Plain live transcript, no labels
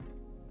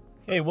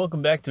Hey,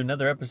 welcome back to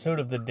another episode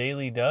of the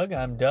Daily Doug.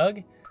 I'm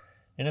Doug,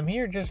 and I'm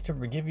here just to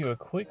give you a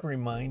quick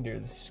reminder.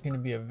 This is going to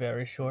be a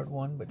very short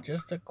one, but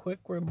just a quick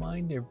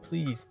reminder.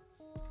 Please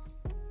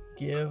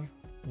give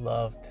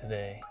love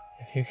today.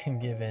 If you can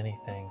give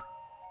anything,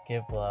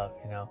 give love.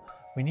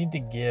 We need to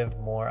give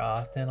more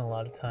often. A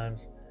lot of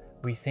times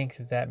we think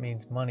that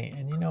means money,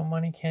 and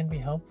money can be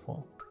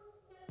helpful.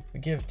 We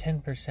give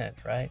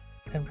 10%, right?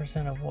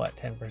 10% of what?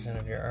 10%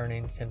 of your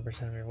earnings,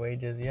 10% of your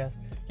wages. Yes,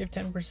 give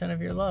 10% of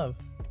your love.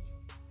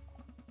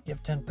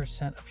 Give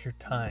 10% of your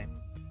time.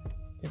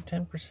 Give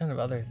 10% of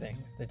other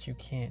things that you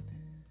can't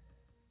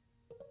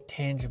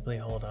tangibly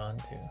hold on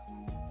to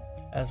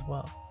as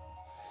well.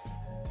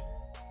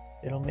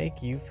 It'll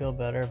make you feel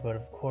better, but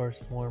of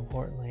course, more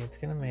importantly, it's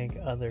going to make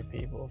other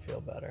people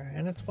feel better.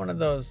 And it's one of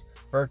those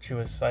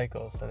virtuous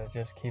cycles that it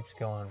just keeps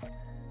going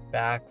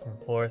back and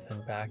forth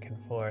and back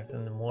and forth.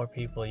 And the more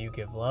people you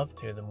give love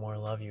to, the more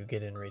love you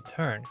get in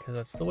return, because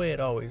that's the way it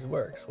always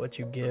works. What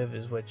you give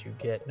is what you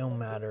get, no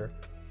matter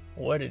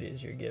what it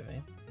is you're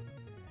giving.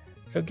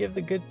 So give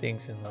the good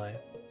things in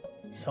life.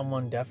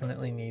 Someone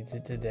definitely needs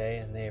it today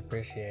and they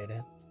appreciate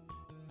it.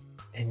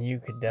 And you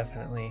could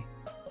definitely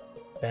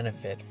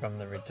benefit from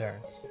the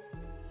returns.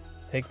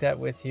 Take that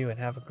with you and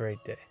have a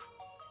great day.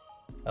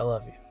 I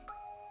love you.